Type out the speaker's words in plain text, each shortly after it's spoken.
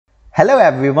Hello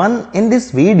everyone, in this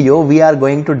video we are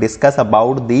going to discuss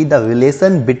about the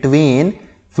relation between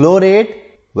flow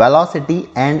rate, velocity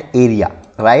and area,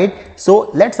 right? So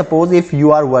let's suppose if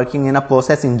you are working in a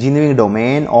process engineering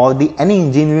domain or any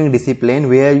engineering discipline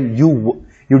where you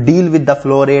deal with the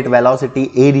flow rate, velocity,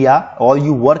 area, or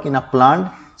you work in a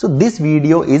plant, so this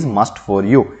video is must for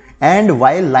you. And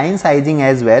while line sizing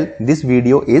as well, this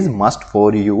video is must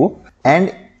for you.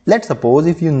 And let's suppose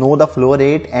if you know the flow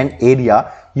rate and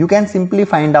area, you can simply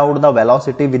find out the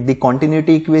velocity with the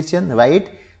continuity equation,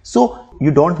 right? So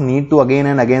you don't need to again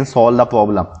and again solve the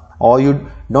problem, or you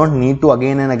don't need to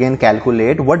again and again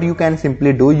calculate. What you can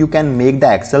simply do, you can make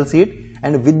the Excel sheet,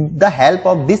 and with the help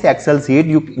of this Excel sheet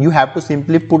you have to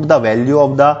simply put the value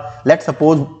of the, let's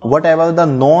suppose whatever the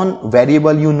known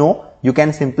variable you know, you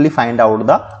can simply find out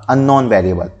the unknown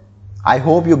variable. I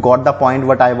hope you got the point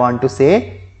what I want to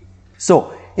say.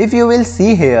 So if you will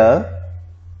see here,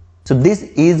 so this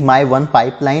is my one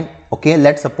pipeline. Okay,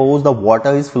 let's suppose the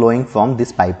water is flowing from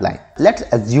this pipeline. Let's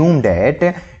assume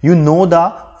that you know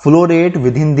the flow rate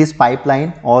within this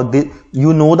pipeline, or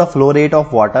you know the flow rate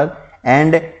of water,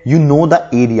 and you know the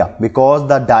area because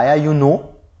the dia you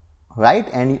know, right?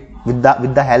 And with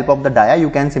the help of the dia you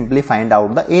can simply find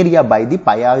out the area by the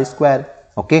pi r square.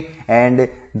 Okay, and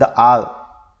the r,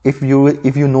 if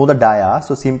you know the dia,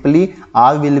 so simply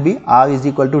r will be r is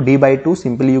equal to d by 2.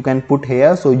 Simply you can put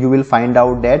here, so you will find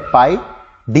out that pi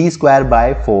d square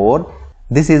by 4.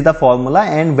 This is the formula,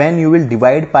 and when you will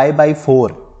divide pi by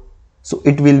 4, so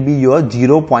it will be your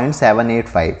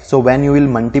 0.785. so when you will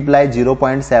multiply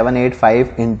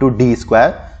 0.785 into d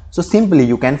square, so simply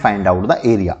you can find out the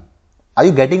area. Are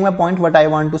you getting my point what I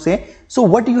want to say? So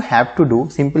what you have to do,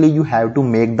 simply you have to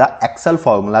make the Excel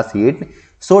formula sheet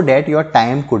so that your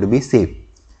time could be saved.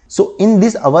 So in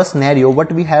this our scenario,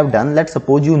 what we have done, let's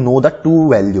suppose you know the two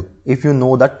value. If you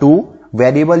know the two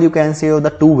variable, you can say, or the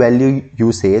two value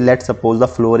you say, let's suppose the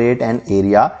flow rate and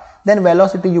area, then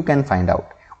velocity you can find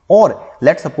out. Or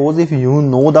let's suppose if you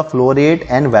know the flow rate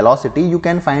and velocity, you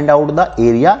can find out the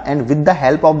area, and with the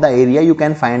help of the area you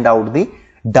can find out the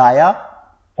dia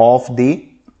of the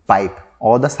pipe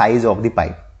or the size of the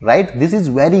pipe, right? This is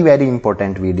very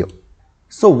important video.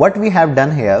 So what we have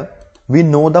done here, we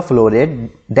know the flow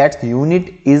rate, that's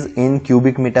unit is in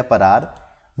cubic meter per hour.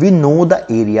 We know the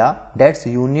area, that's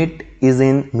unit is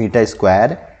in meter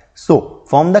square. So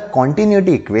from the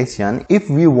continuity equation, if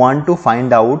we want to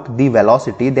find out the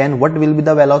velocity, then what will be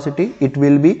the velocity? It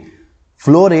will be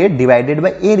flow rate divided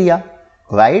by area,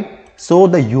 right? So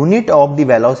the unit of the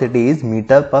velocity is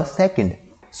meter per second.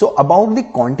 So about the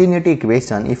continuity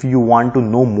equation, if you want to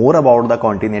know more about the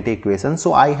continuity equation,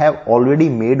 so I have already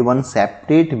made one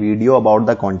separate video about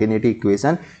the continuity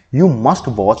equation. You must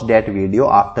watch that video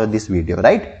after this video,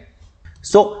 right?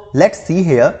 So let's see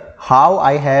here how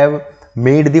I have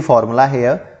made the formula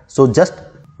here. So just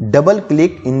double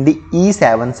click in the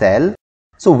E7 cell.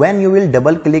 So when you will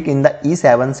double click in the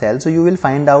E7 cell, so you will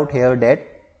find out here that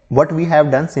what we have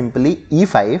done, simply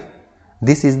E5,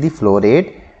 this is the flow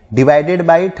rate, divided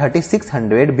by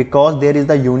 3600 because there is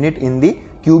the unit in the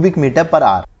cubic meter per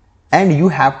hour, and you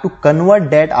have to convert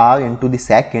that hour into the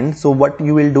second. So what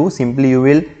you will do, simply you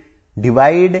will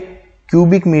divide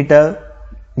cubic meter,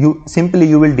 you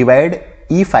will divide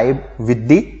E5 with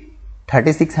the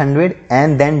 3600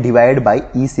 and then divide by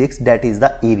E6, that is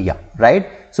the area, right?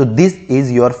 So this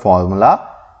is your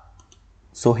formula.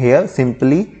 So here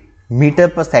simply meter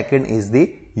per second is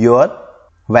your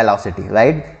velocity,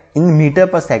 right? In meter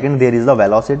per second there is the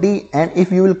velocity, and if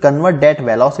you will convert that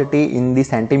velocity in the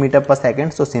centimeter per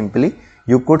second, so simply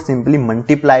you could simply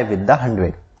multiply with the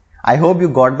 100. I hope you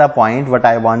got the point what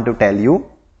I want to tell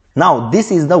you. Now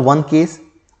this is the one case.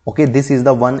 Okay, this is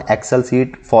the one Excel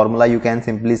sheet formula, you can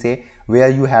simply say, where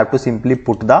you have to simply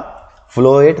put the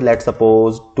flow rate, let's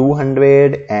suppose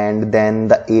 200, and then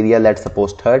the area, let's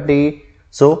suppose 30.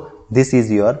 So this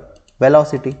is your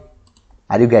velocity.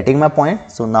 Are you getting my point?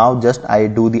 So now just I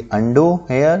do the undo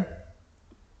here.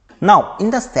 Now in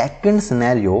the second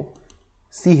scenario,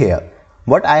 see here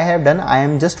what I have done, I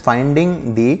am just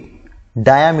finding the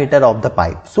diameter of the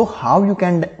pipe. So how you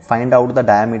can find out the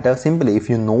diameter? Simply if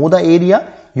you know the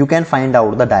area, you can find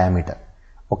out the diameter.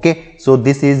 Okay, so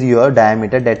this is your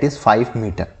diameter, that is 5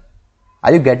 meter.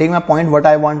 Are you getting my point what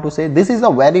I want to say? This is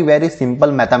a very simple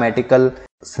mathematical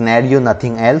scenario,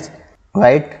 nothing else,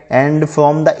 right? And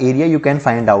from the area you can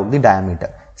find out the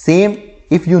diameter. Same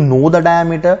if you know the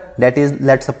diameter, that is,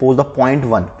 let's suppose the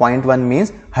 0.1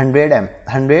 means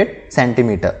 100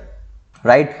 centimeter,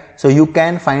 right? So you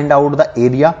can find out the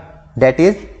area, that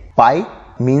is pi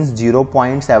means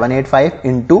 0.785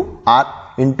 into r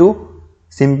into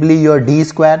simply your d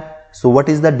square, So what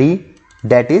is the d?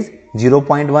 That is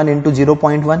 0.1 into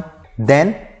 0.1.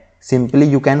 Then simply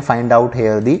you can find out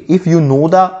here the, if you know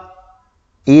the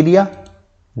area,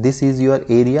 this is your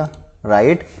area,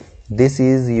 right? This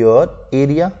is your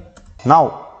area.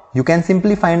 Now you can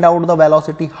simply find out the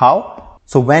velocity. How?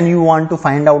 So when you want to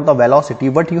find out the velocity,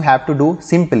 what you have to do?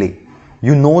 Simply,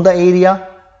 you know the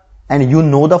area and you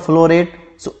know the flow rate.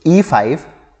 So E5,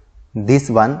 this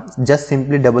one, just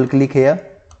simply double click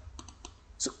here.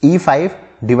 So E5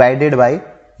 divided by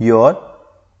your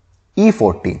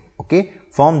E14. Okay,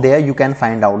 from there you can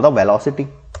find out the velocity.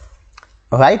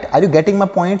 Right? Are you getting my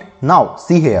point? Now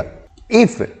see here,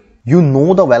 if you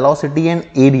know the velocity and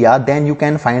area, then you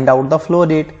can find out the flow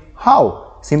rate.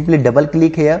 How? Simply double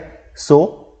click here.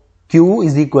 So Q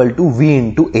is equal to V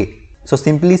into A. So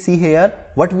simply see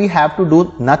here, what we have to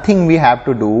do? Nothing we have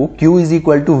to do. Q is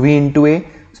equal to V into A.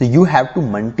 So you have to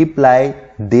multiply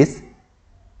this.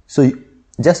 So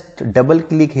just double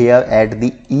click here at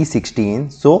the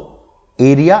E16. So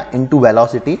area into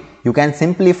velocity, you can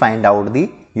simply find out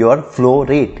the your flow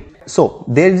rate. So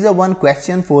there is a one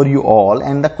question for you all,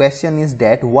 and the question is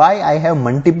that why I have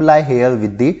multiplied here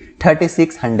with the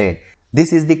 3600.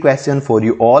 This is the question for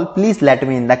you all. Please let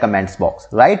me in the comments box,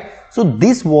 right? So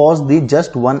this was the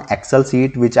just one Excel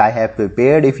sheet which I have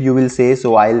prepared. If you will say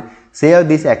so, I'll share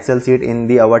this Excel sheet in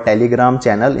the our Telegram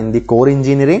channel in the core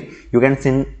engineering. You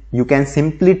can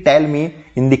simply tell me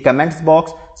in the comments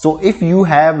box. So if you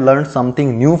have learned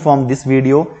something new from this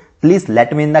video, please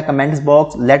let me in the comments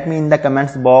box. Let me in the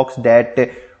comments box that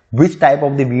which type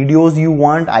of the videos you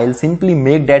want. I'll simply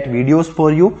make that videos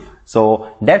for you.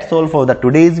 So that's all for the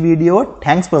today's video.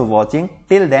 Thanks for watching.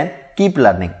 Till then, keep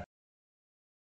learning.